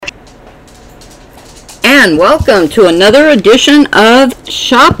and welcome to another edition of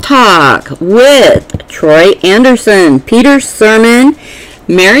Shop Talk with Troy Anderson, Peter Sermon,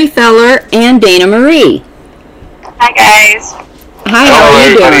 Mary Feller, and Dana Marie. Hi, guys. Hi, how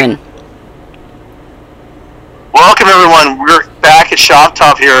are you doing? Welcome, everyone. We're back at Shop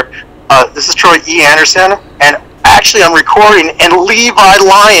Talk here. This is Troy E. Anderson, and actually I'm recording in Levi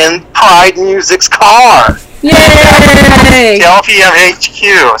Lion Pride Music's car. Yay! LPM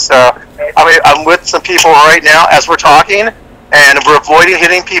HQ. So I'm with some people right now as we're talking, and we're avoiding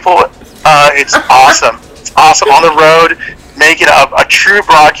hitting people. It's awesome. It's awesome on the road, making a true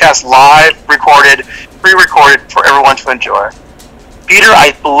broadcast, live, recorded, pre-recorded for everyone to enjoy. Peter,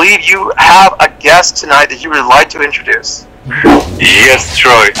 I believe you have a guest tonight that you would like to introduce. Yes,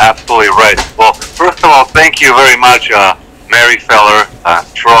 Troy, absolutely right. Well, first of all, thank you very much, Mary Feller,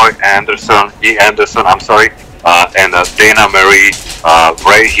 Troy Anderson, E. Anderson, I'm sorry, and Dana Marie,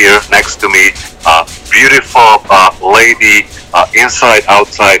 right here next to me. Beautiful lady, inside,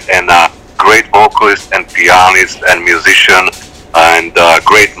 outside, and great vocalist and pianist and musician, and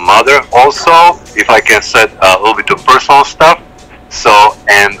great mother also, if I can say a little bit of personal stuff. So,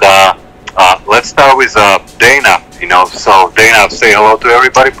 and let's start with Dana. So Dana, say hello to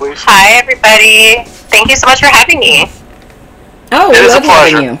everybody, please. Hi, everybody. Thank you so much for having me. Oh, we love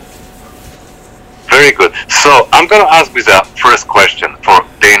having you. Very good. So I'm going to ask with the first question for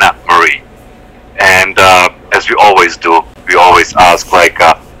Dana Marie. And as we always do, we always ask,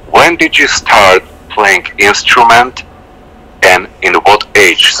 when did you start playing instrument and in what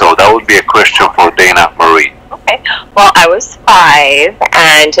age? So that would be a question for Dana Marie. Okay. Well, I was 5,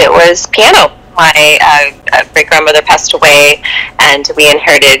 and it was piano. My great-grandmother passed away, and we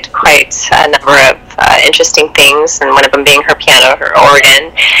inherited quite a number of interesting things, and one of them being her piano, her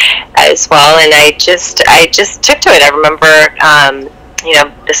organ, as well. And I just took to it. I remember,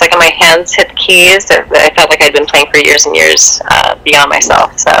 the second my hands hit the keys, I felt like I'd been playing for years and years beyond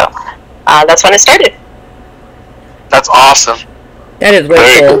myself. So that's when it started. That's awesome. That is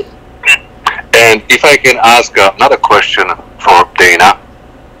really cool. And if I can ask another question for Dana,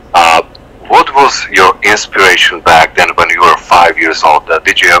 what was your inspiration back then when you were 5 years old?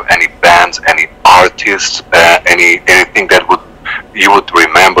 Did you have any bands, any artists, anything that you would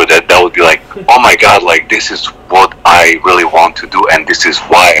remember that would be like, oh my God, this is what I really want to do, and this is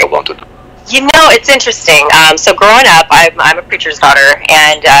why I want to do? It's interesting. So growing up, I'm a preacher's daughter,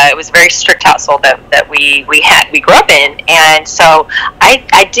 and it was a very strict household that we grew up in, and so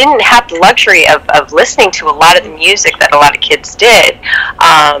I didn't have the luxury of listening to a lot of the music that a lot of kids did.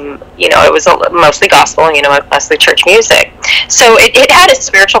 It was mostly gospel, mostly church music. So it had a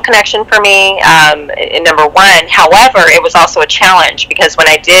spiritual connection for me, number one. However, it was also a challenge, because when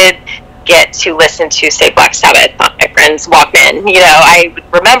I did get to listen to, say, Black Sabbath on my friend's Walkman, I would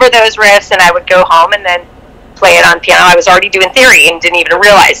remember those riffs, and I would go home and then play it on piano. I was already doing theory and didn't even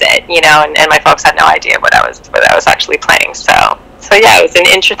realize it, and my folks had no idea what I was actually playing. So yeah, it was an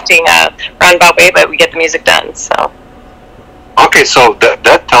interesting roundabout way, but we get the music done. So. Okay, so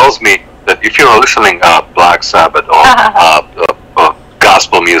that tells me that if you're listening Black Sabbath or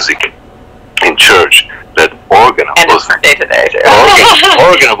gospel music in church, that organ was day to day too.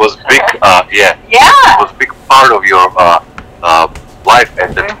 Organ was big. Was big part of your life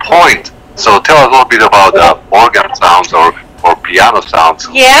at that point. So tell us a little bit about organ sounds or piano sounds.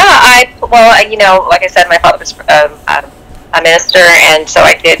 Yeah, like I said, my father was a minister, and so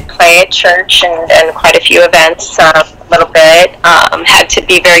I did play at church and quite a few events a little bit. Had to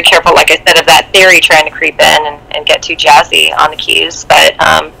be very careful, like I said, of that theory trying to creep in and get too jazzy on the keys, but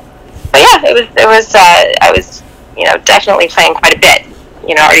yeah, I was definitely playing quite a bit,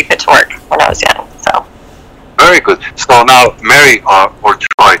 already put to work when I was young, so. Very good. So now, Mary or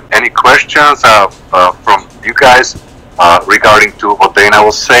Troy, any questions from you guys regarding to what Dana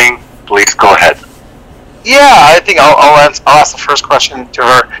was saying? Please go ahead. Yeah, I think I'll ask the first question to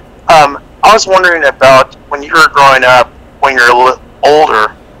her. I was wondering about when you were growing up, when you're a little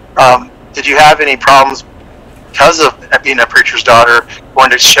older, did you have any problems because of being a preacher's daughter, going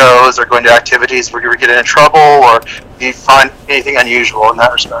to shows or going to activities where you were getting in trouble, or do you find anything unusual in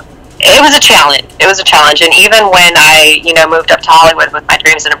that respect? It was a challenge, and even when I, moved up to Hollywood with my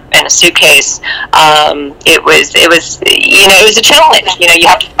dreams in a suitcase, it was a challenge. You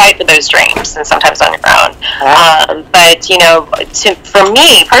have to fight for those dreams, and sometimes on your own. But for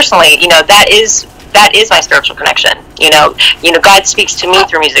me personally, that is my spiritual connection. God speaks to me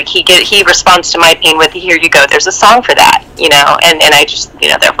through music. He responds to my pain with, here you go, there's a song for that, and I just,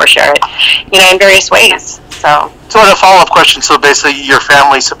 therefore share it, in various ways. So a follow-up question. So basically your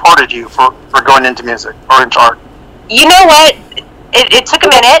family supported you for going into music or into art? You know what? it took a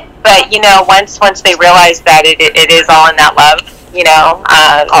minute, but once they realized that it is all in that love,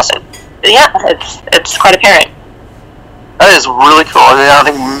 Awesome. Yeah, it's quite apparent. That is really cool. I don't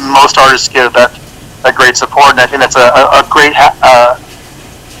think most artists get that great support, and I think that's a great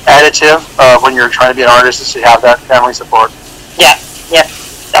additive when you're trying to be an artist, is to have that family support. Yeah,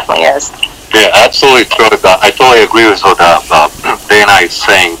 definitely is. Yeah, absolutely true. I totally agree with what Dana is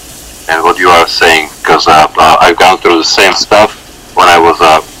saying and what you are saying, because I've gone through the same stuff when I was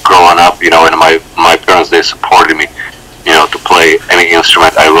growing up, and my parents, they supported me, to play any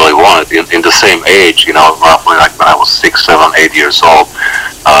instrument I really wanted in the same age, roughly like when I was 6, 7, 8 years old,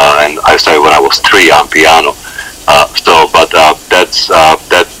 and I started when I was 3 on piano.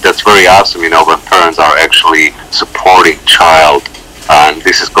 That's very awesome, when parents are actually supporting child. And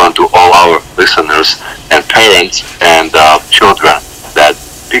this is going to all our listeners and parents and children that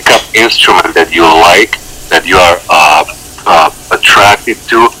pick up instrument that you like, that you are attracted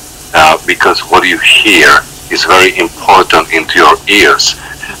to, because what you hear is very important into your ears,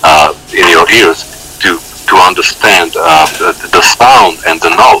 to understand the sound and the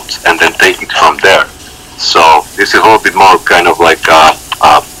notes, and then take it from there. So this is a little bit more kind of like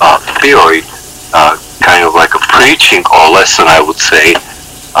theory, kind of like a preaching or lesson, I would say,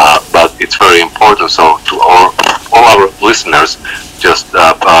 but it's very important. So to all our listeners, just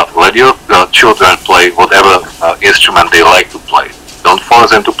let your children play whatever instrument they like to play. Don't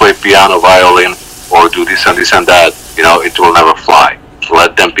force them to play piano, violin, or do this and this and that. It will never fly.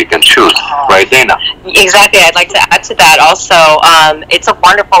 Let them pick and choose. Right, Dana? Exactly. I'd like to add to that also. It's a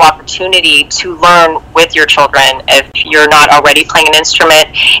wonderful opportunity to learn with your children if you're not already playing an instrument.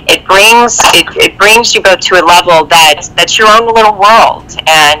 It brings you both to a level that's your own little world,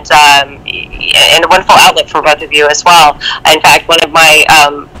 and a wonderful outlet for both of you as well. In fact, one of my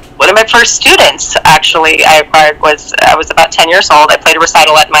first students, actually, I acquired I was about 10 years old. I played a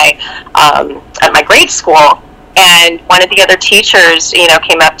recital at my grade school. And one of the other teachers,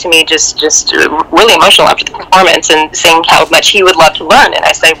 came up to me just really emotional after the performance and saying how much he would love to learn. And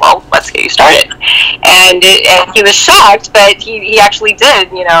I said, well, let's get you started. And he was shocked, but he actually did,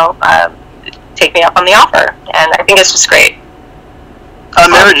 take me up on the offer. And I think it's just great.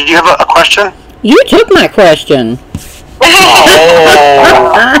 Mary, did you have a question? You took my question.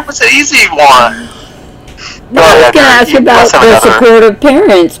 Oh, it's an easy one. Well, I was going to ask about the support of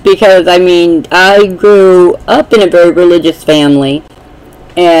parents, because, I grew up in a very religious family,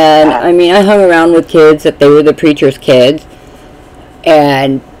 and, I hung around with kids that they were the preacher's kids,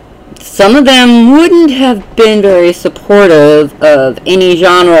 and some of them wouldn't have been very supportive of any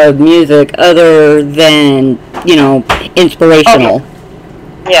genre of music other than, inspirational.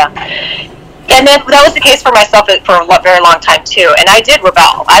 Okay. Yeah. And that was the case for myself for a very long time too. And I did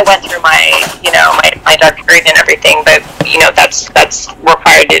rebel. I went through my dark period and everything, but that's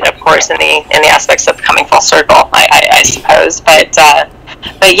required, of course, in the aspects of coming full circle, I suppose. But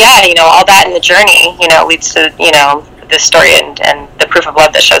yeah, all that in the journey, leads to the story and the proof of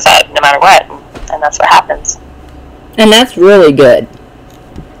love that shows up no matter what, and that's what happens. And that's really good.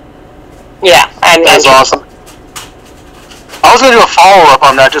 Yeah, that's awesome. I was going to do a follow-up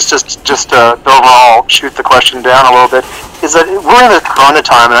on that, just to overall shoot the question down a little bit, is that we're in the corona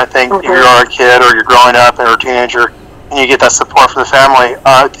time, and I think if you're a kid or you're growing up or a teenager and you get that support from the family,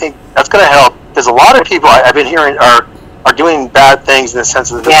 I think that's going to help, because a lot of people I've been hearing are doing bad things in the sense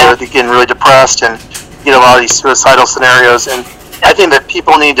that they're getting really depressed and get a lot of these suicidal scenarios, and I think that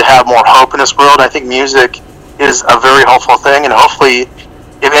people need to have more hope in this world. I think music is a very hopeful thing, and hopefully,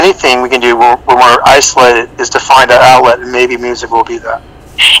 if anything we can do when we're isolated is to find an outlet, and maybe music will be that.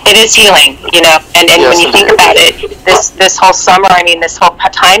 It is healing, and yes, when you think about it, this whole summer, this whole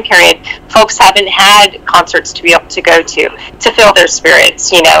time period, folks haven't had concerts to be able to go to fill their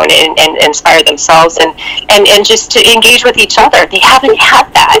spirits, and inspire themselves and just to engage with each other. They haven't had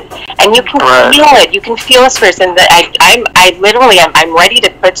that, and you can feel it. You can feel the spirits, and I'm ready to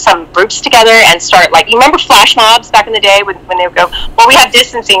put some groups together and start, you remember flash mobs back in the day when they would go, well, we have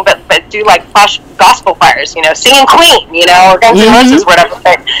distancing, but do flash gospel choirs, singing Queen, or Guns N' Roses, whatever.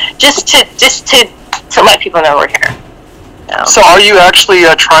 Just to let people know we're here. So are you actually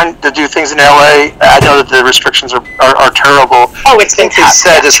trying to do things in LA? I know that the restrictions are terrible. Oh, it's been tough.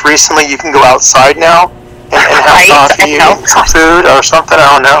 They said just recently you can go outside now and have coffee and some food or something. I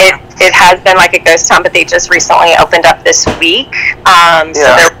don't know. it has been like a ghost town, but they just recently opened up this week. So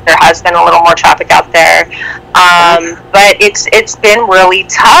there has been a little more traffic out there. But it's been really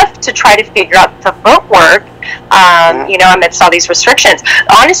tough to try to figure out the footwork, amidst all these restrictions.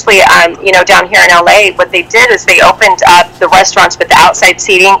 Honestly, down here in LA, what they did is they opened up the restaurants with the outside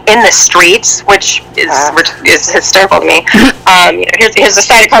seating in the streets, which is hysterical to me. Here's a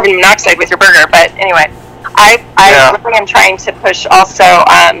side of carbon monoxide with your burger, but anyway. I really am trying to push also,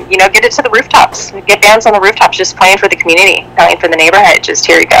 get it to the rooftops. Get bands on the rooftops just playing for the community, playing for the neighborhood. Just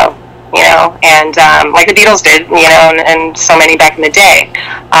here you go, and like the Beatles did, and so many back in the day.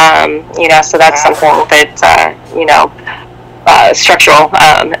 So that's something that, structural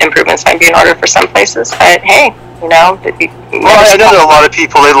improvements might be in order for some places. But hey, I know that a lot of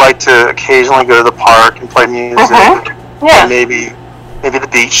people, they like to occasionally go to the park and play music. Yeah. And maybe the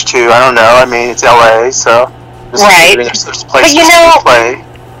beach too. I don't know. I mean, it's LA, so right. There's places to play.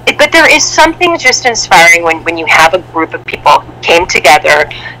 But there is something just inspiring when you have a group of people who came together,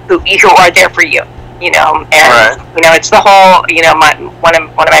 who are there for you. It's the whole. One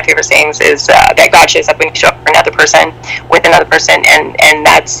of my favorite sayings is that God shows up when you show up for another person, with another person, and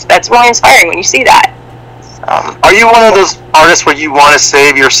that's really inspiring when you see that. Are you one of those artists where you want to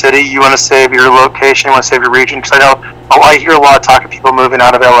save your city, you want to save your location, you want to save your region? Because I hear a lot of talk of people moving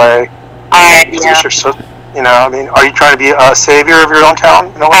out of LA. Are you trying to be a savior of your own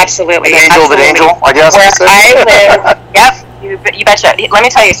town? Absolutely. An angel, I guess. Where I live, yep, you betcha. Let me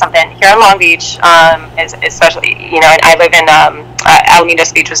tell you something. Here in Long Beach, especially, and I live in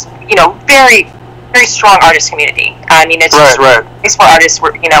Alamitos Beach, was, very, very strong artist community. I mean, it's just a place where artists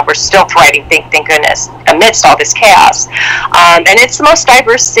we're still thriving, thank goodness, amidst all this chaos. And it's the most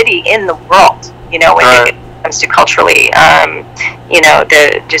diverse city in the world, when it comes to culturally,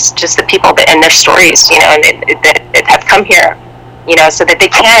 just the people and their stories, and that have come here, so that they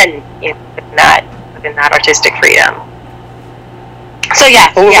can, within that artistic freedom. So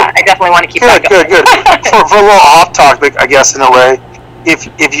I definitely want to keep that going. Good. For a little off topic, I guess, in a way. If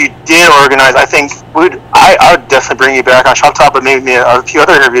you did organize, I think I would definitely bring you back on Shop Talk, but maybe a few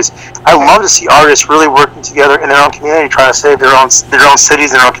other interviews. I love to see artists really working together in their own community, trying to save their own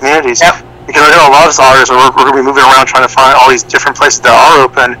cities and their own communities. Yep. Because I know a lot of artists we're going to be moving around trying to find all these different places that are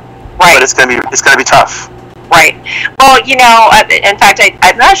open, but it's going to be tough. Right. Well, in fact,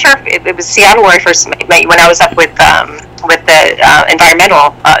 I'm not sure if it was Seattle where I first met you, when I was up with the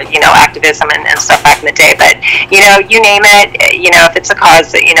environmental, activism and stuff back in the day. But, you name it, if it's a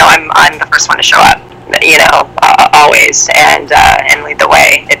cause that, I'm the first one to show up, always, and lead the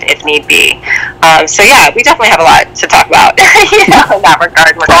way if need be. We definitely have a lot to talk about, in that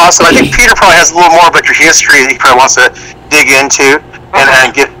regard. Awesome. I think Peter probably has a little more about your history that he probably wants to dig into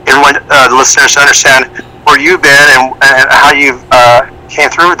and get everyone, the listeners, to understand where you've been and how you've came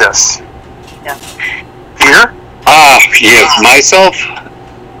through this. Yeah. Peter? Yes, myself,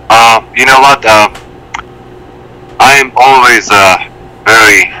 you know what, I am always a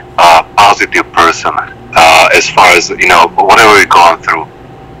very positive person, as far as, whatever we're going through.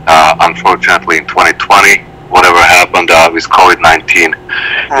 Unfortunately, in 2020, whatever happened with COVID-19,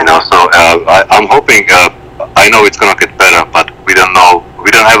 so I'm hoping, I know it's going to get better, but we don't know, we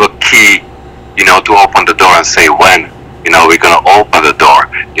don't have a key, to open the door and say when, we're going to open the door,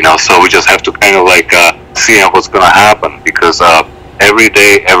 so we just have to kind of see what's going to happen, because every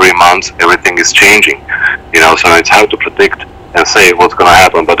day, every month, everything is changing, so it's hard to predict and say what's going to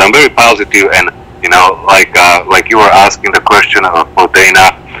happen. But I'm very positive, and like you were asking the question for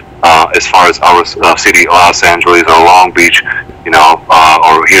Dana, as far as our city, Los Angeles or Long Beach,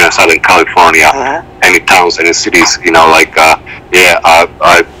 or here in Southern California, any towns, any cities,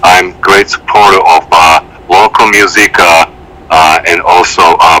 I'm great supporter of local music, and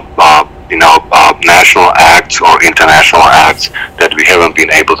also national acts or international acts that we haven't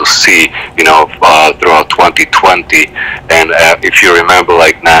been able to see, throughout 2020. And if you remember,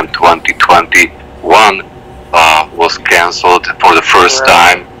 NAMM 2021 was canceled for the first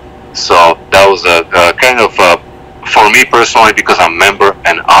time. So that was a kind of, for me personally, because I'm a member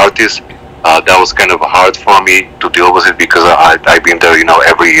and artist, that was kind of hard for me to deal with it, because I've been there,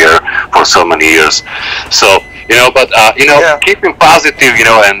 every year for so many years. So, keeping positive,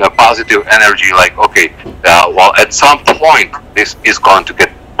 and a positive energy, at some point this is going to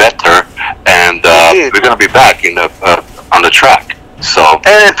get better, and we're going to be back on the track. So,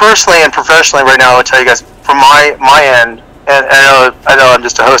 and personally and professionally, right now, I'll tell you guys from my end, and I know I'm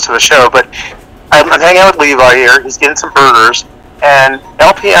just a host of a show, but I'm hanging out with Levi here. He's getting some burgers, and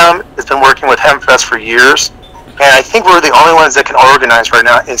LPM has been working with HempFest for years. And I think we're the only ones that can organize right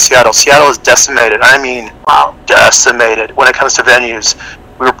now in Seattle. Seattle is decimated. I mean, decimated when it comes to venues.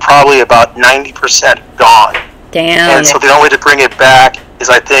 we were probably about 90% gone. Damn. And so the only way to bring it back is,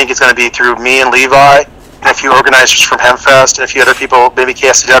 I think, it's going to be through me and Levi and a few organizers from Hempfest and a few other people, maybe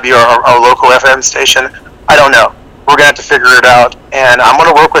KSCW or our local FM station. I don't know. We're going to have to figure it out. And I'm going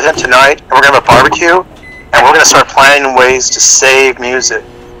to work with him tonight, and we're going to have a barbecue, and we're going to start planning ways to save music.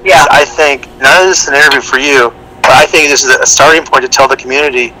 Yeah. I think, none of this is an interview for you, but I think this is a starting point to tell the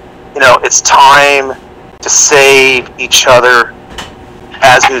community, it's time to save each other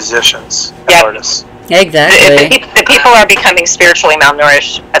as musicians, as artists. Exactly. The people are becoming spiritually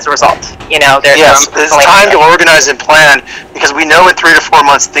malnourished as a result. Yes, it's time to organize and plan, because we know in 3 to 4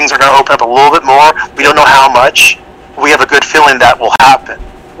 months things are going to open up a little bit more. We don't know how much. We have a good feeling that will happen.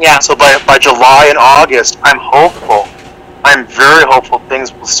 Yeah. So by July and August, I'm hopeful. I'm very hopeful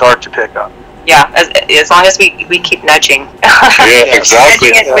things will start to pick up. Yeah, as long as we keep nudging. Yeah, exactly.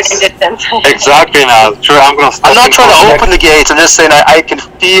 Nudging it within distance. Exactly. Now, sure, I'm not trying to open the gates. I'm just saying I can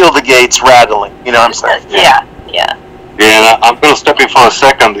feel the gates rattling. You know what I'm saying? Yeah. Yeah, and I'm going to step in for a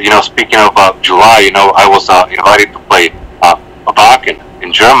second. Speaking of July, I was invited to play Wacken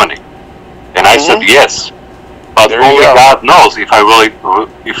in Germany, and I said yes, but only God knows if I'm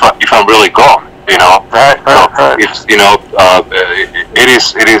really gone. Right. It's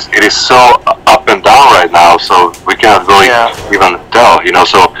it is so up and down right now, so we cannot really even tell.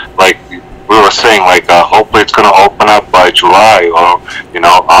 So like we were saying, like hopefully it's gonna open up by July or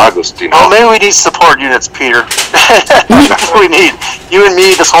August. Well, maybe we need support units, Peter. That's what we need. You and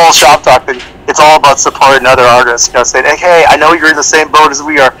me, this whole shop talk thing. It's all about supporting other artists. Saying, hey, I know you're in the same boat as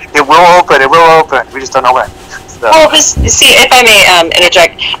we are. It will open. It will open. We just don't know when. Well, see, if I may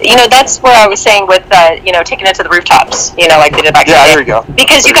interject, that's where I was saying with, taking it to the rooftops, like they did back in the day. There you go.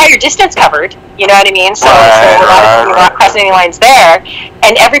 Because you got your distance covered, you know what I mean? So we're not crossing any lines there,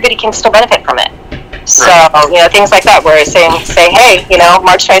 and everybody can still benefit from it. So, things like that, where say, hey,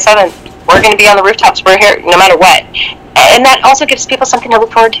 March 27th, we're going to be on the rooftops, we're here no matter what. And that also gives people something to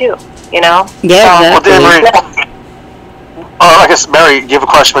look forward to, Yeah, exactly. I guess, Mary, do you have a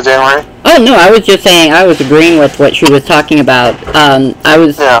question with Anne-Marie? Oh, no, I was just saying, I was agreeing with what she was talking about. I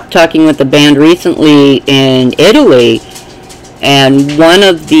was talking with a band recently in Italy, and one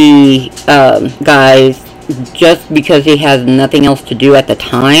of the guys, just because he has nothing else to do at the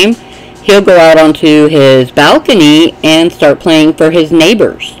time, he'll go out onto his balcony and start playing for his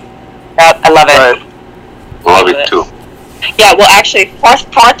neighbors. I love it. Right. Love it, too. Yeah, well, actually,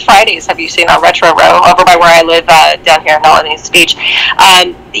 Fourth Fridays, have you seen on Retro Row, over by where I live, down here in Melanie Beach?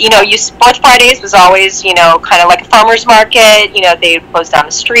 Fourth Fridays was always, kind of like a farmer's market. They would close down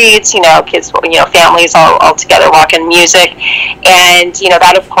the streets, kids, families all together walking music. And,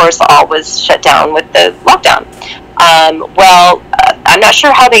 that, of course, all was shut down with the lockdown. I'm not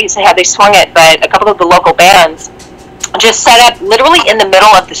sure how they swung it, but a couple of the local bands just set up literally in the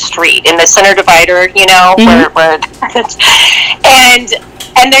middle of the street, in the center divider, where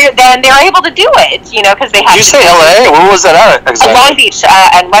and they're able to do it, because they have. Did you say LA? Where was that at exactly? Long Beach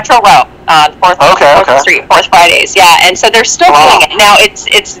and Retro Row, Fourth Street, Fourth Fridays, and so they're still doing it now.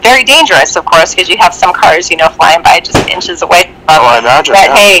 It's very dangerous, of course, because you have some cars, flying by just inches away. I imagine.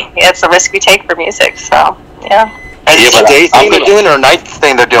 But hey, it's a risk we take for music, so yeah. And it's a day thing they're doing or a night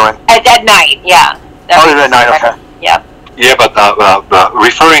thing they're doing? At night, yeah. At night, okay. Yeah. Yeah, but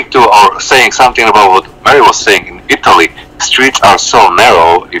referring to or saying something about what Mary was saying in Italy, streets are so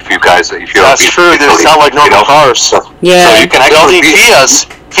narrow. If you're that's true. They sound like normal cars. So you can actually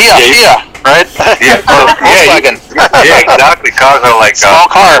Fiat, right? Volkswagen. Yeah, exactly. Cars are like small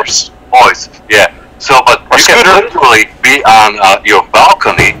cars. Boys. Yeah. So, but you can literally be on your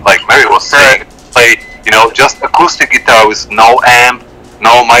balcony, like Mary was saying, play, just acoustic guitar with no amp,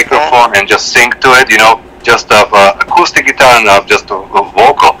 no microphone, and just sing to it. Just acoustic guitar and just a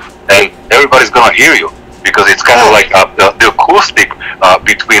vocal, and everybody's gonna hear you because it's kind of like the acoustic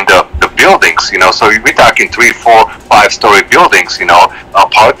between the buildings, So we're talking 3, 4, 5-story buildings,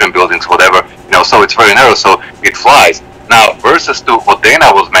 apartment buildings, whatever, So it's very narrow, so it flies. Now, versus to what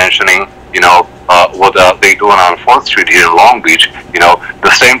Dana was mentioning, what they doing on 4th Street here in Long Beach,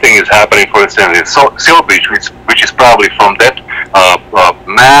 the same thing is happening, for instance, in Seal Beach, which is probably from that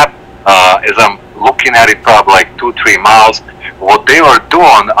map, as I'm looking at it, probably like 2-3 miles. What they were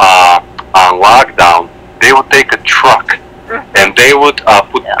doing on lockdown, they would take a truck and they would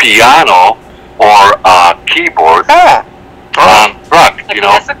put piano or keyboard on truck.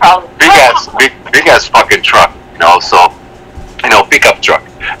 That's the problem. Big ass fucking truck. So pickup truck,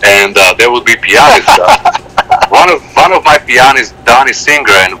 and there would be piano stuff. One of my pianists, Donnie Singer,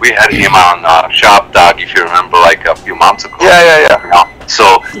 and we had him on Shop Dog, if you remember, like a few months ago. Yeah.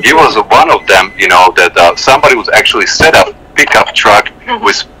 So he was one of them, that somebody would actually set up pickup truck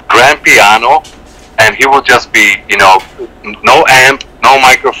with grand piano, and he would just be, no amp, no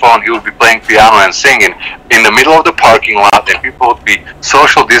microphone. He would be playing piano and singing in the middle of the parking lot, and people would be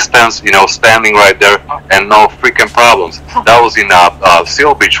social distance, standing right there, and no freaking problems. That was in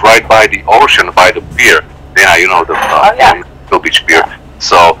Seal Beach, right by the ocean, by the pier. Yeah, the Seal Beach pier.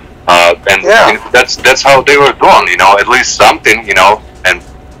 So, that's how they were doing, at least something, and.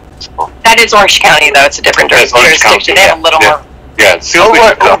 So. That is Orange County, though. It's a different jurisdiction. They have a little more. Yeah, Seal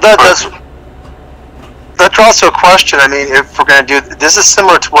Beach. That's also a question. I mean, if we're going to do this, is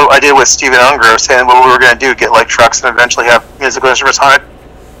similar to what I did with Stephen Unger, saying what we were going to do, get like trucks and eventually have musical instruments on it.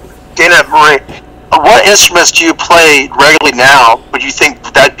 Dana Marie, what instruments do you play regularly now? Would you think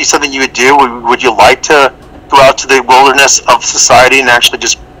that'd be something you would do? Would you like to go out to the wilderness of society and actually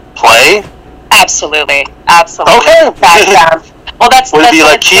just play? Absolutely. Okay. Well, would it be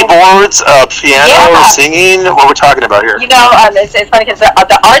like keyboards, piano, singing? What we're talking about here? It's funny because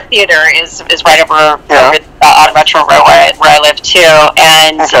the art theater is right over on Retro Road where I live too,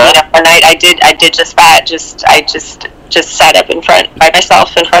 and one night I did just that. I just sat up by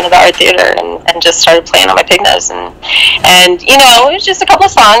myself in front of the art theater and just started playing on my pig nose and it was just a couple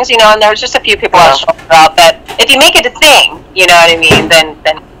of songs, and there was just a few people I was talking about. But if you make it a thing, you know what I mean, then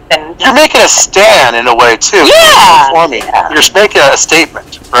you're making a stand in a way too. Yeah. You're making a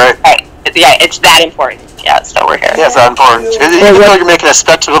statement, right? Right. Yeah, it's that important. Yeah, so we're here. Yeah, it's that important. Even though you're making a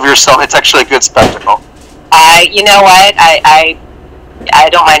spectacle of yourself, it's actually a good spectacle. You know what? I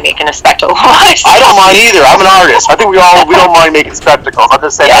don't mind making a spectacle of myself. I don't mind either. I'm an artist. I think we don't mind making spectacles. I'm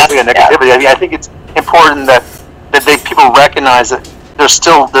just saying that's negativity. I mean, I think it's important that people recognize that there's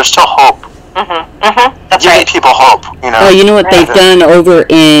still hope. That's Giving right. people hope, Well, you know what they've done over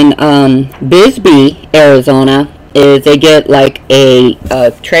in Bisbee, Arizona, is they get like a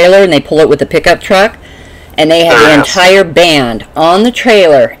trailer and they pull it with a pickup truck, and they have the entire band on the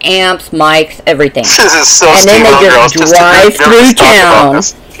trailer, amps, mics, everything. This is so and then they just drive through town. A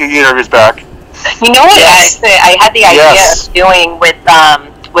few interviews back. You know what I had the idea of doing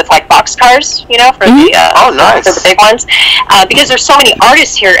with like boxcars, for nice. for the big ones, because there's so many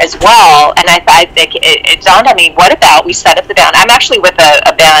artists here as well, and I think it dawned on me, what about we set up the band? I'm actually with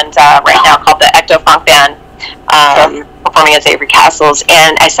a band right now called the Ecto Funk Band, performing as Avery Castles,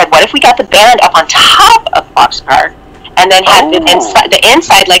 and I said, what if we got the band up on top of the boxcar, and then had the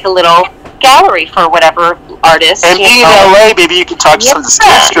inside like a little gallery for whatever artist. And being in LA, maybe you can talk to some of the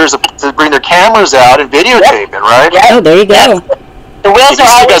singers to bring their cameras out and videotape it, right? Oh, there you go. The wheels are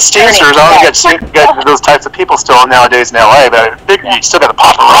always turning. I don't get those types of people still nowadays in LA, but I figure you still got the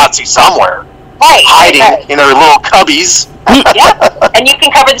paparazzi somewhere. Right. Hiding in their little cubbies. And you can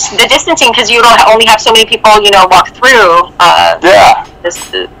cover the distancing because you don't only have so many people, walk through.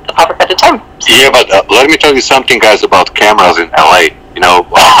 The proper at a time. Yeah, but let me tell you something, guys, about cameras in LA. No,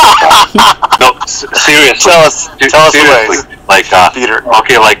 seriously. Tell us seriously. Like, Peter.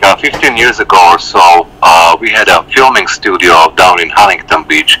 Okay, like 15 years ago or so, we had a filming studio down in Huntington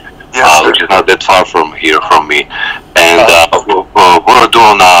Beach, which is not that far from here from me, and we were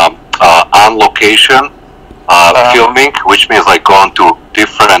doing on location filming, which means like going to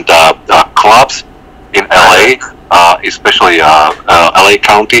different clubs in LA. Especially LA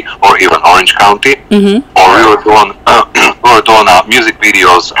County or even Orange County, or we were doing music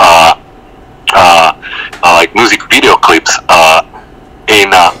videos, like music video clips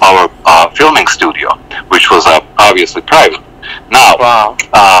in our filming studio, which was obviously private. Now,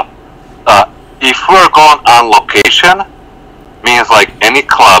 if we're going on location, means like any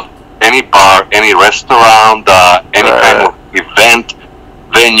club, any bar, any restaurant, any kind of event,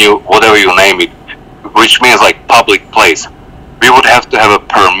 venue, whatever you name it, which means like public place, we would have to have a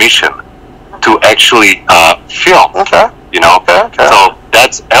permission to actually film. So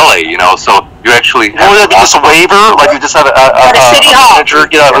that's LA, so you actually have would that be just a waiver? Like you just have a manager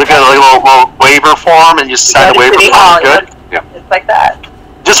get a little waiver form and you just sign a waiver form? Good? Yeah. It's like that.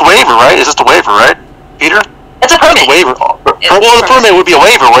 Just waiver, right? It's just a waiver, right, Peter? It's a permit. It's a waiver. Well, the permit would be a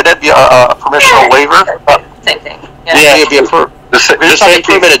waiver. Would that be a permissional waiver? Same thing. Yeah, it'd be a permit. There's not a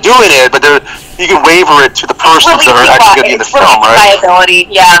permit of doing it, but you can waiver it to the persons that are actually going to be in the film, right? Liability,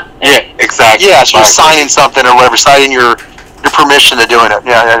 yeah. Yeah, exactly. Yeah, so you're signing something or whatever, signing your permission to doing it.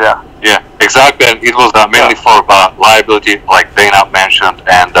 Yeah, exactly. And it was mainly for liability, like Dana mentioned,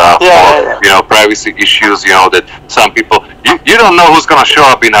 and for privacy issues. That some people you don't know who's gonna show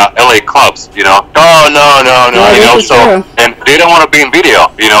up in LA clubs. Oh no. So and they don't want to be in video.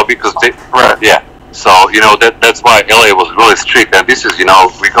 Because they So, that's why LA was really strict, and this is,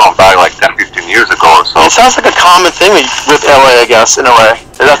 we're going back like 10, 15 years ago or so. It sounds like a common thing with LA, I guess, in a way.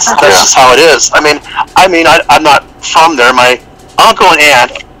 It that's just how it is. I mean, I'm not from there. My uncle and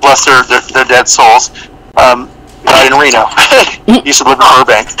aunt, bless their dead souls, died in Reno. Used to live in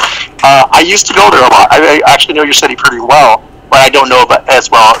Burbank. I used to go there a lot. I actually know your city pretty well, but I don't know about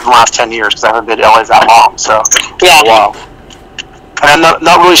as well in the last 10 years because I haven't been to LA that long. So yeah, wow. And I'm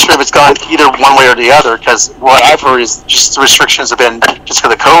not really sure if it's gone either one way or the other, because what I've heard is just the restrictions have been just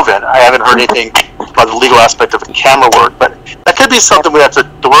because of COVID. I haven't heard anything about the legal aspect of the camera work, but that could be something we have to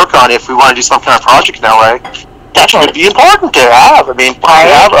work on if we want to do some kind of project in LA. That would be important to have. I mean, to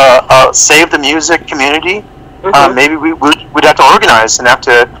have a Save the Music community, maybe we'd have to organize and have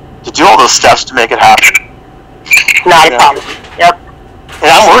to do all those steps to make it happen. Not a problem. Yep.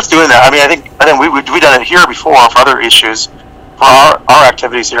 And I'm worth doing that. I mean, I think we've done it here before for other issues. For our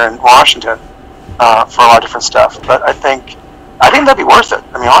activities here in Washington, for a lot of different stuff, but I think that'd be worth it.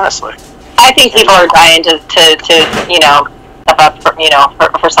 I mean, honestly, I think people are dying to step up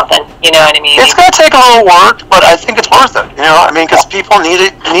for something. You know what I mean? It's going to take a little work, but I think it's worth it. You know, I mean, because people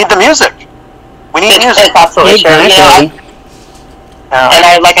need the music. We need music. It's absolutely true. Exactly.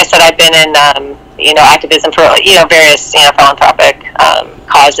 And like I said, I've been in activism for various philanthropic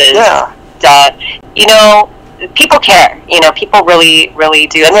causes. Yeah. People care. People really, really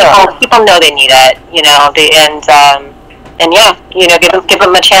do. And people know they need it. Give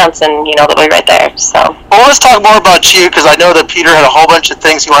them a chance, and they'll be right there. So. Well, let's talk more about you, because I know that Peter had a whole bunch of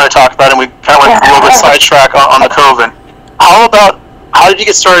things he wanted to talk about, and we kind of went a little bit sidetrack on the COVID. How did you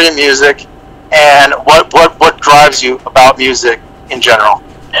get started in music, and what drives you about music in general?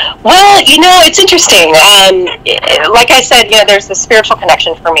 Well, it's interesting. Like I said, there's the spiritual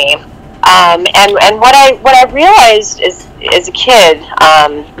connection for me. And what I realized is as a kid,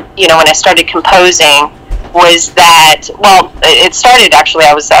 when I started composing, was that it started actually.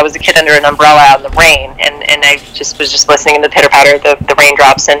 I was a kid under an umbrella out in the rain, and I was just listening to the pitter patter of the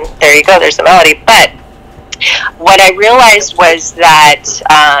raindrops, and there you go, there's the melody. But what I realized was that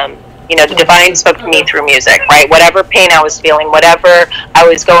the divine spoke to me through music, right? Whatever pain I was feeling, whatever I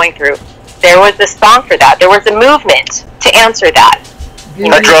was going through, there was a song for that. There was a movement to answer that.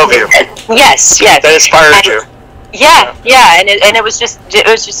 That drove you. Yes. That inspired you. Yeah, and it's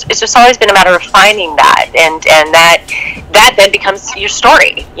just always been a matter of finding that, and that then becomes your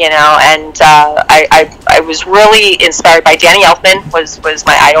story, And I was really inspired by Danny Elfman was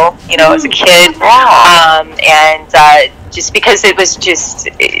my idol, as a kid, and just because it was just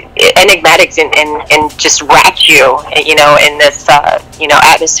enigmatic and just wrapped you, in this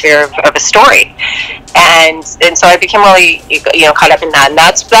atmosphere of a story, and so I became really caught up in that, and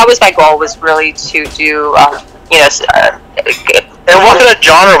that was my goal, was really to do. And what kind of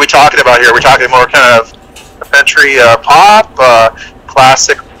genre are we talking about here? Are we talking more kind of country pop,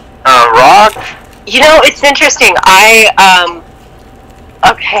 classic rock? It's interesting. I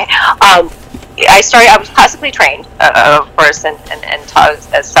was classically trained, of course, and taught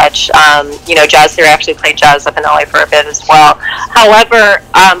as such. Jazz theory. I actually played jazz up in LA for a bit as well. However,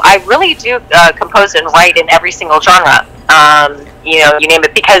 I really do compose and write in every single genre. You name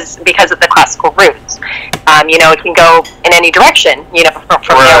it, because of the classical roots. It can go in any direction.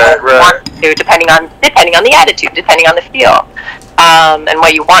 From where you want to, depending on the attitude, depending on the feel, and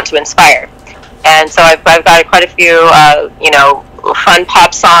what you want to inspire. And so I've got quite a few, fun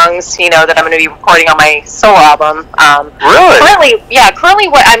pop songs, that I'm going to be recording on my solo album. Really?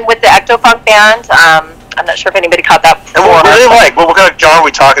 Currently, I'm with the Ectofunk band. I'm not sure if anybody caught that before. And what kind of genre are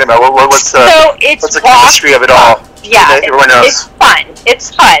we talking about? What's the chemistry of it all? Yeah, it's fun.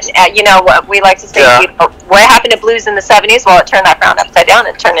 It's fun. We like to say, what happened to blues in the 70s? Well, it turned that round upside down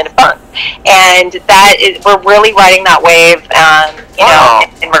and turned into funk. And we're really riding that wave,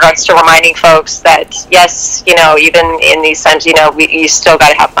 in regards to reminding folks that, yes, even in these times, you still got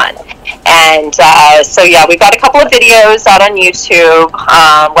to have fun. And we've got a couple of videos out on YouTube,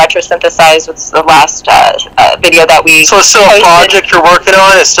 retro synthesized with the last video that we So it's still posted. A project you're working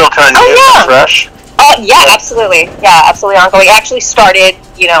on? It's still kind of new and fresh? Yeah, absolutely. Yeah, absolutely ongoing. It actually started,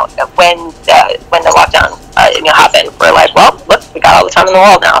 when the lockdown happened. We're like, well, look, we got all the time in the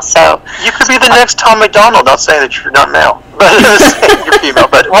world now. So you could be the next Tom McDonald. Not saying that you're not male, but you're female.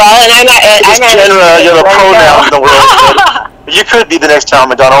 But and I'm not. You're the pronoun in the world. You could be the next Tom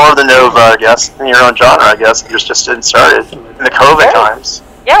McDonald or the Nova, I guess, in your own genre. I guess you're just getting started in the COVID times.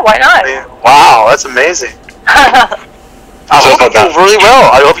 Yeah, why not? Wow, that's amazing. I hope you do really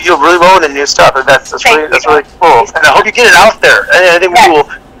well. I hope you do really well in the new stuff. And that's really cool. And I hope you get it out there. And I think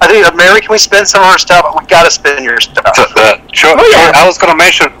Mary, can we spin some of our stuff? We got to spin your stuff. Sure. I was going to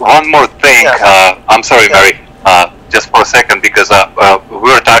mention one more thing. Yeah. I'm sorry, Mary, just for a second, because we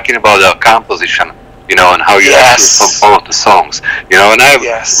were talking about composition. and how you actually compose the songs, and I have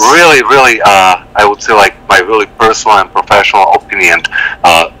really, I would say like my really personal and professional opinion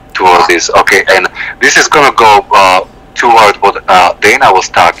toward this. Okay, and this is gonna go toward what Dana was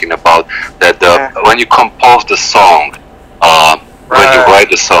talking about, that when you compose the song, when you write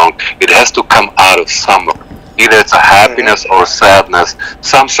the song, it has to come out of somewhere. Either it's a happiness or sadness,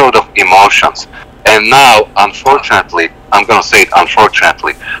 some sort of emotions. And now, unfortunately, I'm going to say it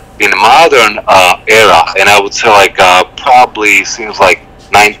unfortunately, in modern era, and I would say like probably seems like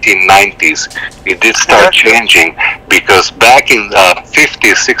 1990s, it did start changing, because back in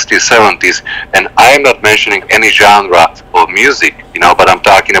 50s, 60s, 70s, and I'm not mentioning any genre of music, but I'm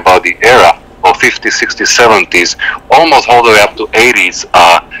talking about the era of 50s, 60s, 70s, almost all the way up to 80s,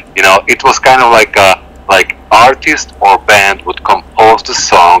 it was kind of like artist or band would compose the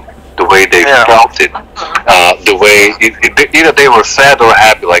song the way they felt it, the way either they were sad or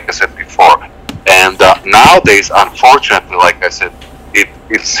happy, like I said before. And nowadays, unfortunately, like I said,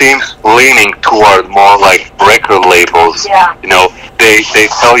 it seems leaning toward more like record labels. They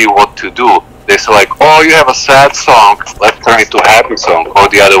tell you what to do. They say like, oh, you have a sad song, let's turn it to a happy song, or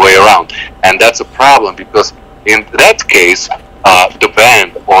the other way around. And that's a problem, because in that case, the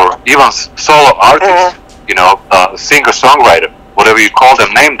band or even solo artists, singer-songwriter, whatever you call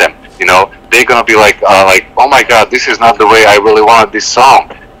them, name them, they're gonna be like, oh my God, this is not the way I really wanted this song.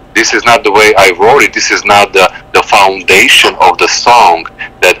 This is not the way I wrote it. This is not the foundation of the song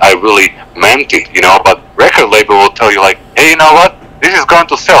that I really meant it, But record label will tell you like, hey, you know what? This is going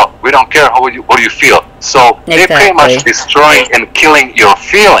to sell. We don't care what you feel. So they're pretty much destroying and killing your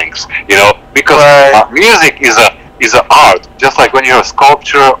feelings, because music is a art. Just like when you're a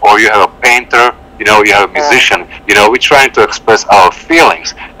sculptor or you have a painter, you have a musician, we're trying to express our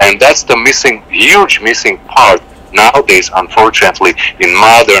feelings. And that's the huge missing part nowadays, unfortunately, in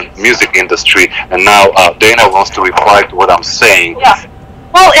modern music industry. And now Dana wants to reply to what I'm saying. Yeah.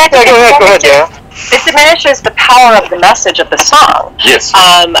 Well, go ahead, Dana. It diminishes the power of the message of the song. Yes.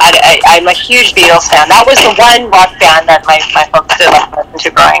 I'm a huge Beatles fan. That was the one rock band that my folks did listen to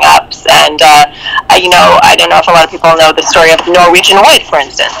growing up. And, I don't know if a lot of people know the story of Norwegian Wood, for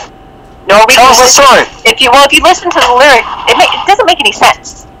instance. Norwegian Wood. Sorry. If you listen to the lyrics, it doesn't make any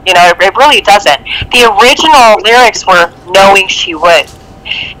sense. It really doesn't. The original lyrics were "knowing she would,"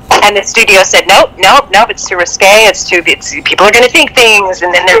 and the studio said, "Nope, it's too risque. People are going to think things,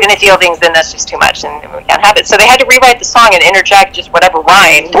 and then they're going to feel things, and that's just too much, and we can't have it." So they had to rewrite the song and interject just whatever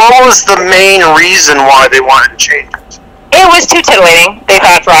rhyme. What was the main reason why they wanted to change it? It was too titillating, they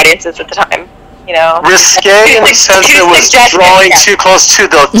thought, for audiences at the time. Risque in the sense that it was drawing too close to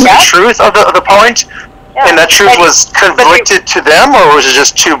the truth of the point. Yeah. And that truth was conflicted to them, or was it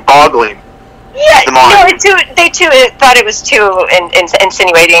just too boggling? Yeah, they too thought it was too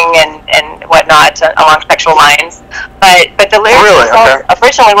insinuating and whatnot along sexual lines. But the lyrics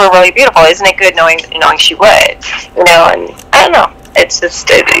originally were really beautiful. Isn't it good knowing she would? And I don't know. It's just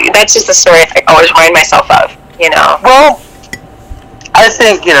that's just a story I always remind myself of. Well, I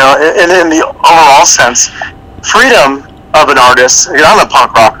think in the overall sense, freedom of an artist. I'm a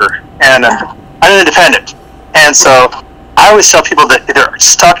punk rocker and. I'm an independent, and so I always tell people that if they're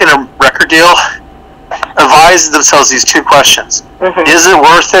stuck in a record deal, advise themselves these two questions: Is it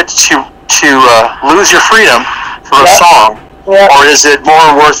worth it to lose your freedom for a song, or is it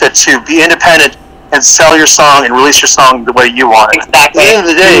more worth it to be independent and sell your song and release your song the way you want it? Exactly. At the end of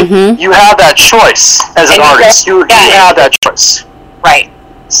the day, you have that choice as an artist. You have that choice. Right.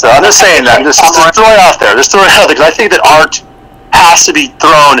 So I'm just saying that. Just throw it out there. Just throw it out there, because I think that art has to be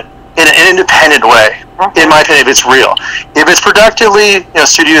thrown in an independent way, in my opinion, if it's real. If it's productively,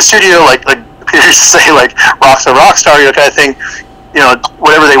 studio to studio, like Peter used to say, like rockstar, kind of thing,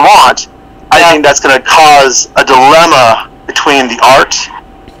 whatever they want, I think that's going to cause a dilemma between the art,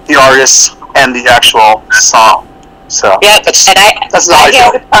 the artist, and the actual song. So that's how I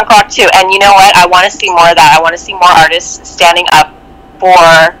feel. Punk rock too, and you know what? I want to see more of that. I want to see more artists standing up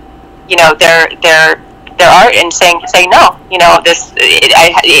for, their art and saying no, have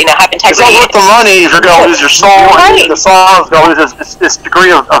integrity. It's not worth the money if you're going to lose your soul. Right. The song's going to lose this degree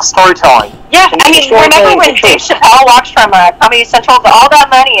of storytelling. Yeah, remember when Dave Chappelle walked from Comedy Central to all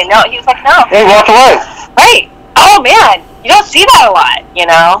that money, and he was like, no. He walked away. Right. Oh man, you don't see that a lot. You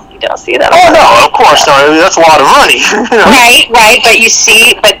don't see that. Oh no, of course not. That's a lot of money. Right. But you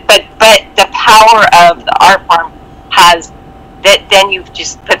see, but the power of the art form has that. Then you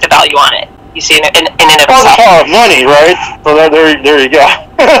just put the value on it. You see, in and of itself. Well, the power of money, right? So there you go.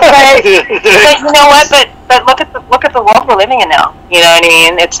 Right. But you know what? But look at the world we're living in now. You know what I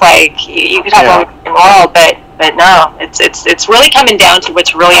mean? It's like you could have a world, but no, it's really coming down to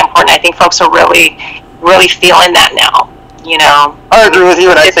what's really important. I think folks are really really feeling that now. I agree with you,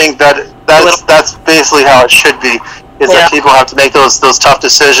 and I think that's basically how it should be. Is that people have to make those tough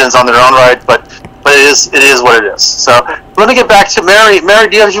decisions on their own right, but it is what it is. So let me get back to Mary. Mary,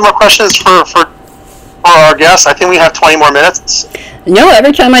 do you have a few more questions for our guests? I think we have 20 more minutes. No,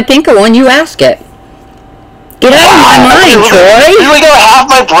 every time I think of one, you ask it. Get out of my mind, Troy. You really got half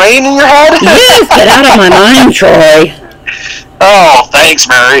my brain in your head? Yes, get out of my mind, Troy. Oh, thanks,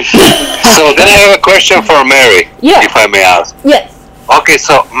 Mary. So then I have a question for Mary, if I may ask. Yes. Okay,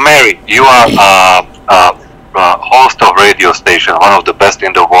 so Mary, you are host of radio station, one of the best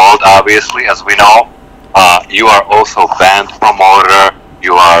in the world, obviously, as we know. You are also band promoter.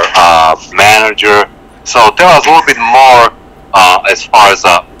 You are manager. So tell us a little bit more as far as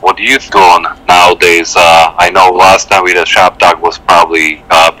what you're doing nowadays. I know last time we had a shop talk was probably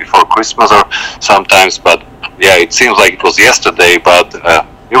before Christmas or sometimes, but yeah, it seems like it was yesterday, but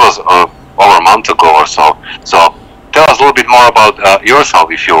it was over a month ago or so. So tell us a little bit more about yourself,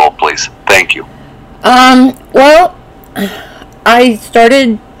 if you will, please. Thank you. Well, I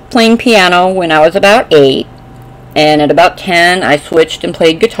started playing piano when I was about 8, and at about 10, I switched and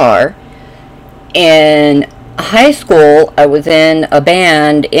played guitar. In high school, I was in a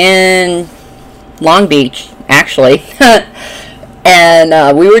band in Long Beach, actually,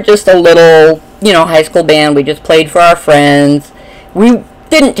 and we were just a little, high school band. We just played for our friends. We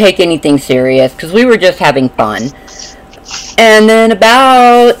didn't take anything serious because we were just having fun. And then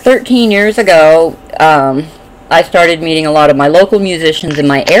about 13 years ago, I started meeting a lot of my local musicians in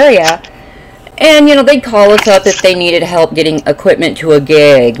my area, and they'd call us up if they needed help getting equipment to a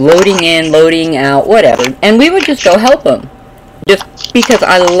gig, loading in, loading out, whatever, and we would just go help them, just because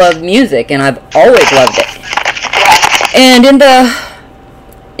I love music and I've always loved it. And in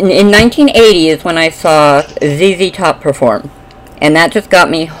 1980 is when I saw ZZ Top perform, and that just got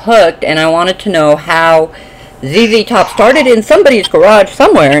me hooked, and I wanted to know how ZZ Top started in somebody's garage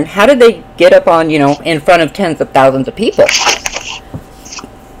somewhere, and how did they get up on, in front of tens of thousands of people?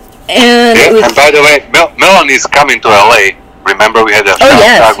 And by the way, Melanie's coming to LA. Remember we had a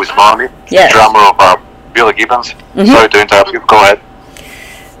talk with Melanie, the drummer of Billy Gibbons? Mm-hmm. Sorry to interrupt you. Go ahead.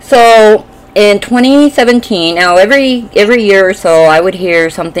 So in 2017, now every year or so, I would hear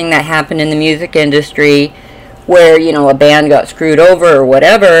something that happened in the music industry where, a band got screwed over or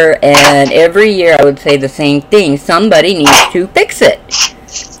whatever, and every year I would say the same thing. Somebody needs to fix it.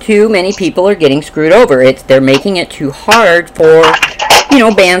 Too many people are getting screwed over. They're making it too hard for,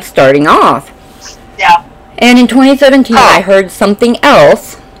 bands starting off. Yeah. And in 2017, I heard something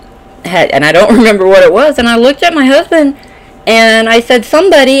else, and I don't remember what it was, and I looked at my husband, and I said,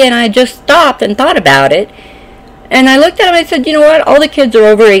 somebody, and I just stopped and thought about it. And I looked at him and I said, you know what, all the kids are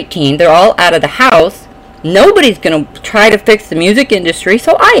over 18. They're all out of the house. Nobody's going to try to fix the music industry,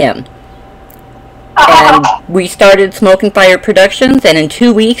 so I am. And we started Smoke and Fire Productions, and in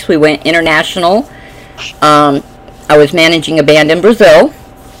 2 weeks we went international. I was managing a band in Brazil.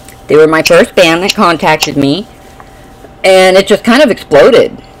 They were my first band that contacted me, and it just kind of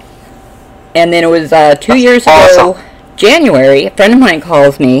exploded. And then it was 2 years ago, January, a friend of mine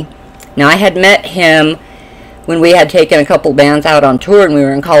calls me. Now, I had met him when we had taken a couple bands out on tour, and we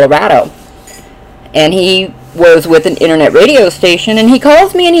were in Colorado. And he was with an internet radio station, and he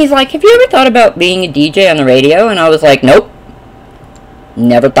calls me and he's like, have you ever thought about being a DJ on the radio? And I was like, nope.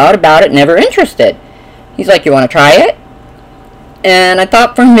 Never thought about it, never interested. He's like, you want to try it? And I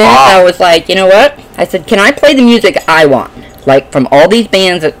thought for a minute, I was like, you know what? I said, can I play the music I want? Like, from all these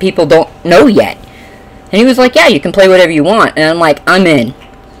bands that people don't know yet. And he was like, yeah, you can play whatever you want. And I'm like, I'm in.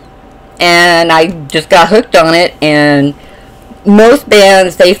 And I just got hooked on it, and most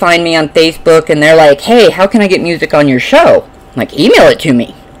bands, they find me on Facebook, and they're like, hey, how can I get music on your show? I'm like, email it to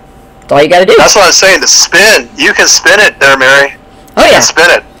me. That's all you gotta do. That's what I'm saying, the spin. You can spin it there, Mary. Oh, yeah. You can spin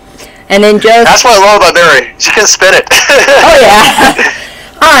it. And then just... That's what I love about Mary. She can spin it. Oh,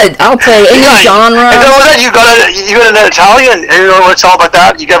 yeah. I'll play any genre. And then with that, you got an Italian, and you know what it's all about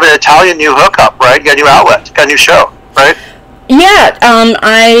that? You got an Italian new hookup, right? You got a new outlet. You got a new show, right? Yeah,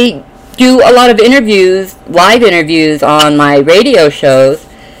 I do a lot of interviews, live interviews on my radio shows,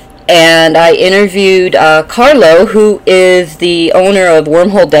 and I interviewed Carlo, who is the owner of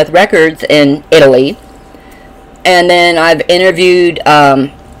Wormhole Death Records in Italy. And then I've interviewed,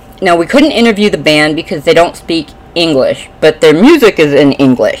 now we couldn't interview the band because they don't speak English, but their music is in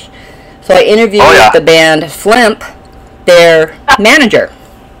English. So I interviewed the band Flimp, their manager,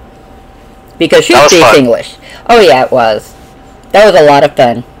 because she speaks English. Oh yeah, it was. That was a lot of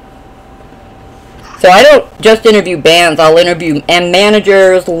fun. So I don't just interview bands, I'll interview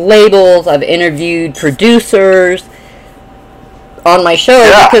managers, labels, I've interviewed producers on my show,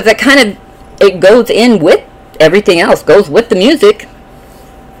 because it kind of it goes in with everything else, goes with the music.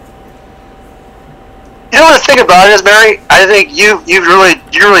 You know what the thing about it is, Mary? I think you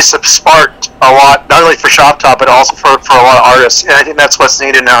really sparked a lot, not only for Shop Top, but also for a lot of artists. And I think that's what's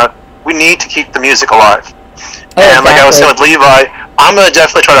needed now. We need to keep the music alive. And like I was saying with Levi, I'm going to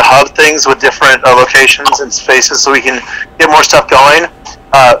definitely try to hub things with different locations and spaces so we can get more stuff going.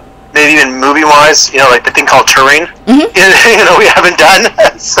 Maybe even movie-wise, like the thing called touring. Mm-hmm. We haven't done.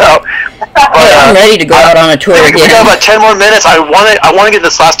 So, I'm ready to go out on a tour again. We got about 10 more minutes. I want to get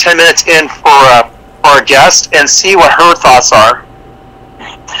this last 10 minutes in for our guest and see what her thoughts are.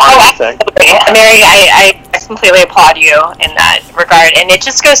 Absolutely. Mary, I completely applaud you in that regard, and it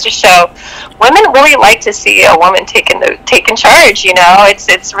just goes to show women really like to see a woman taking charge.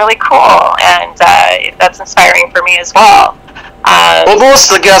 It's really cool, and that's inspiring for me as well. Well,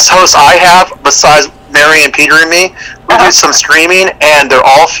 most of the guest hosts I have, besides Mary and Peter and me, we do some streaming, and they're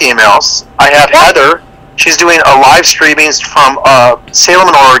all females. I have Heather. She's doing a live streaming from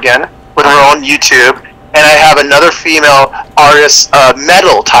Salem, Oregon, with her own YouTube. And I have another female artist,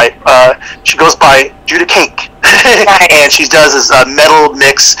 metal type. She goes by Judah Cake. And she does this metal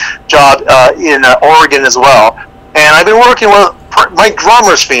mix job in Oregon as well. And I've been working with my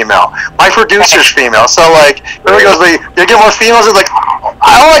drummer's female, my producer's female. So, everybody goes, you get more females? It's like,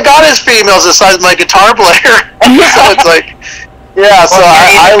 all I got is females besides my guitar player. So it's like, so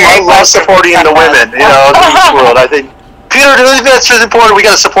I love supporting the women, in this world. I think, Peter, that's really important. We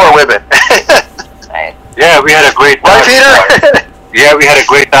got to support women. Yeah, we had a great talk. Right, Peter? Yeah, we had a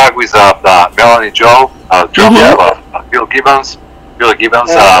great talk with Melanie Joe, drummer of Bill Gibbons, Killing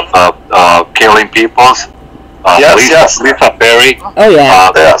Peoples, Lisa Perry. Oh,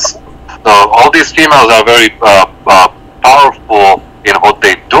 yeah. Yes. So all these females are very powerful in what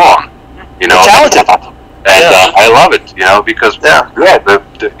they're doing, Talented. And I love it, because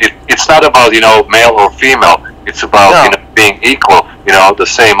it's not about male or female. It's about being equal, the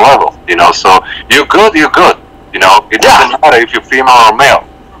same level, So you're good. It doesn't matter if you're female or male.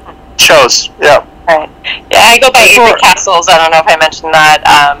 Chose, yeah. Right. Yeah, I go by Avery Castles. I don't know if I mentioned that.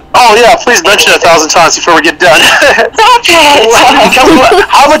 Oh yeah, please mention it 1,000 times before we get done.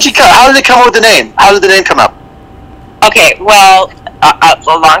 How did it come up with the name? How did the name come up? Okay, well, a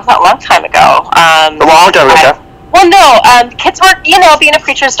long time ago. A long time ago. Well, no, kids were, being a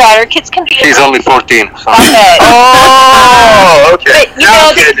preacher's daughter, kids can be... She's only 14. Oh, okay.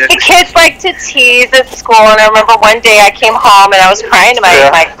 But, the kids like to tease at school, and I remember one day I came home and I was crying to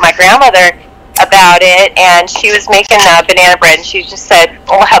my grandmother about it, and she was making banana bread, and she just said,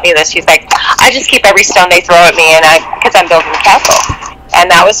 "Oh, help me with this." She's like, "I just keep every stone they throw at me, and because I'm building a castle." And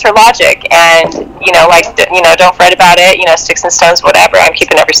that was her logic. And, don't fret about it, sticks and stones, whatever. I'm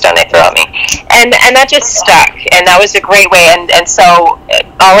keeping every stone they throw at me. And that just stuck. And that was a great way. And so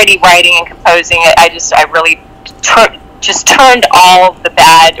already writing and composing it, I really just turned all of the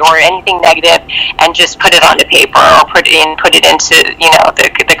bad or anything negative and just put it onto paper or put it into,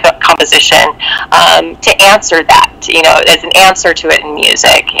 the composition to answer that, as an answer to it in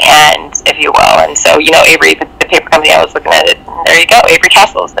music, and if you will. And so, Avery, the paper company, I was looking at it, and there you go, Avery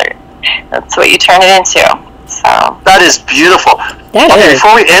Castles there. That's what you turn it into. So that is beautiful.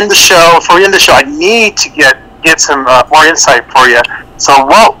 Before we end the show, I need to get some more insight for you. So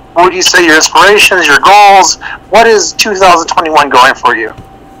what would you say your inspirations, your goals? What is 2021 going for you?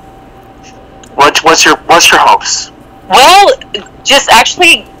 What's your hopes? Well, just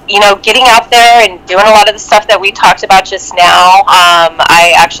actually, getting out there and doing a lot of the stuff that we talked about just now.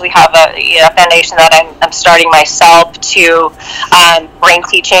 I actually have a foundation that I'm starting myself to bring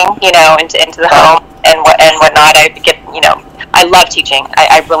teaching, into the home and whatnot. I love teaching.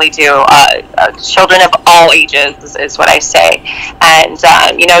 I really do. Children of all ages is what I say, and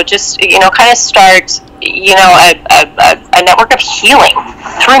just kind of start a network of healing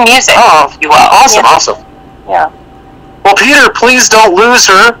through music. Oh, if you will. Awesome. Yeah. Well, Peter, please don't lose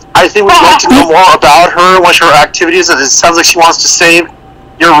her. I think we'd like to know more about her, what her activities. It sounds like she wants to save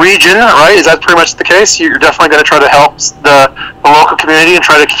your region, right? Is that pretty much the case? You're definitely going to try to help the local community and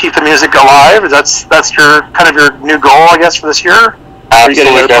try to keep the music alive. That's your kind of your new goal, I guess, for this year? Absolutely. Are you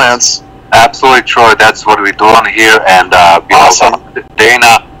getting other plans? Absolutely, Troy. That's what we're doing here. And awesome.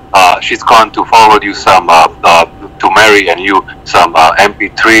 Dana, she's going to forward you some to Mary and you some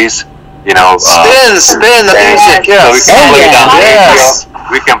MP3s. Spin the music, yes.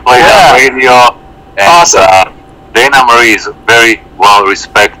 We can play it on radio. And, awesome. Dana Marie is a very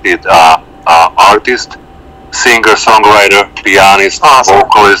well-respected artist, singer, songwriter, pianist,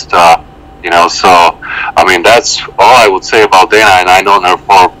 vocalist. So that's all I would say about Dana. And I known her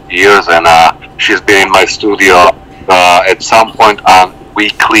for years, and she's been in my studio at some point on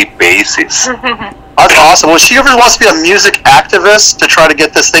weekly basis. That's awesome. Well, she ever wants to be a music activist to try to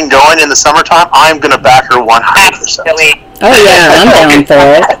get this thing going in the summertime, I'm going to back her 100%. Absolutely. Oh yeah, I'm down for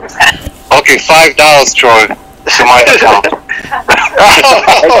it. Okay, $5, Troy, to my account.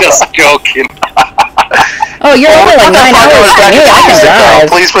 I'm just joking. Oh, you're only like 9 hours from me. I can drive.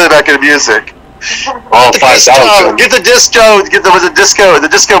 Please put it back into music. Oh, $5. Get the disco. Get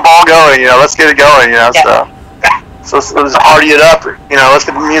the disco ball going. Let's get it going. So let's party it up. Let's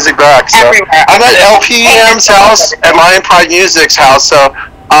get the music back. So Everywhere. I'm at LPM's house, at Lion Pride Music's house. So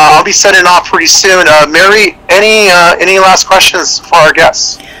I'll be setting off pretty soon. Mary, any last questions for our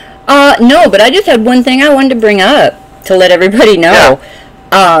guests? No, but I just had one thing I wanted to bring up to let everybody know.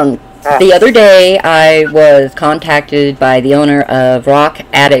 The other day I was contacted by the owner of Rock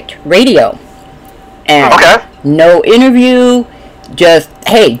Addict Radio. And no interview, just,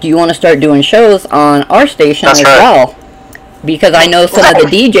 hey, do you want to start doing shows on our station well? Because I know some of the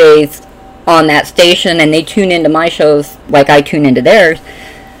DJs on that station, and they tune into my shows like I tune into theirs.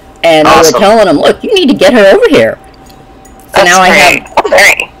 And I was telling them, look, you need to get her over here. So now I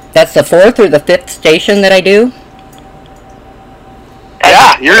have, that's the 4th or the 5th station that I do.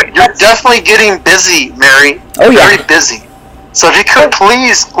 Yeah, you're definitely getting busy, Mary. Oh, yeah. Very busy. So if you could,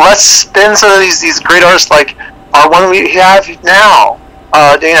 please, let's spin some of these great artists like our one we have now,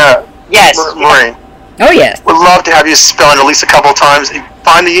 Dana. Yes. Maureen. Oh, yes. Would love to have you spell it at least a couple of times.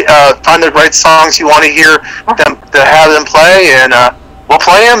 Find the right songs you want to hear them to have them play, and we'll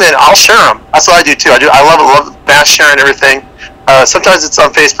play them, and I'll share them. That's what I do too. I love mass sharing everything. Sometimes it's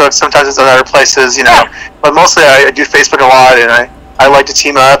on Facebook, sometimes it's on other places, But mostly I do Facebook a lot, and I like to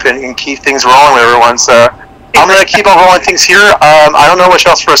team up and keep things rolling with everyone. So I'm going to keep on rolling things here. I don't know what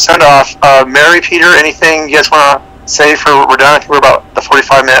else for a send-off. Mary, Peter, anything you guys want to say for we're done? I think we're about the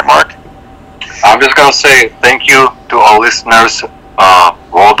 45-minute mark. I'm just going to say thank you to all listeners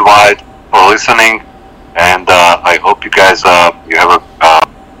worldwide for listening. And I hope you guys you have a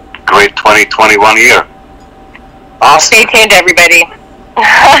great 2021 year. Awesome. Stay tuned, everybody.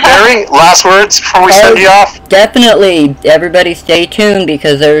 Mary, last words before we send you off? Definitely. Everybody stay tuned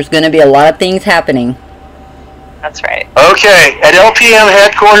because there's going to be a lot of things happening. That's right. Okay, at LPM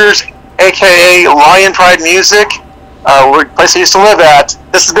headquarters, a.k.a. Lion Pride Music, the place I used to live at,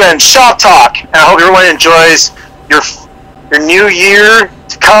 this has been Shop Talk, and I hope everyone enjoys your new year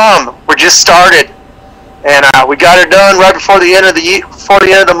to come. We're just started, and we got it done right before the end of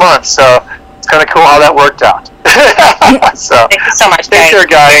the month, so it's kind of cool how that worked out. So, thank you so much, guys. Take care,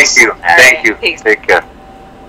 guys. Thank you. All right. Take care.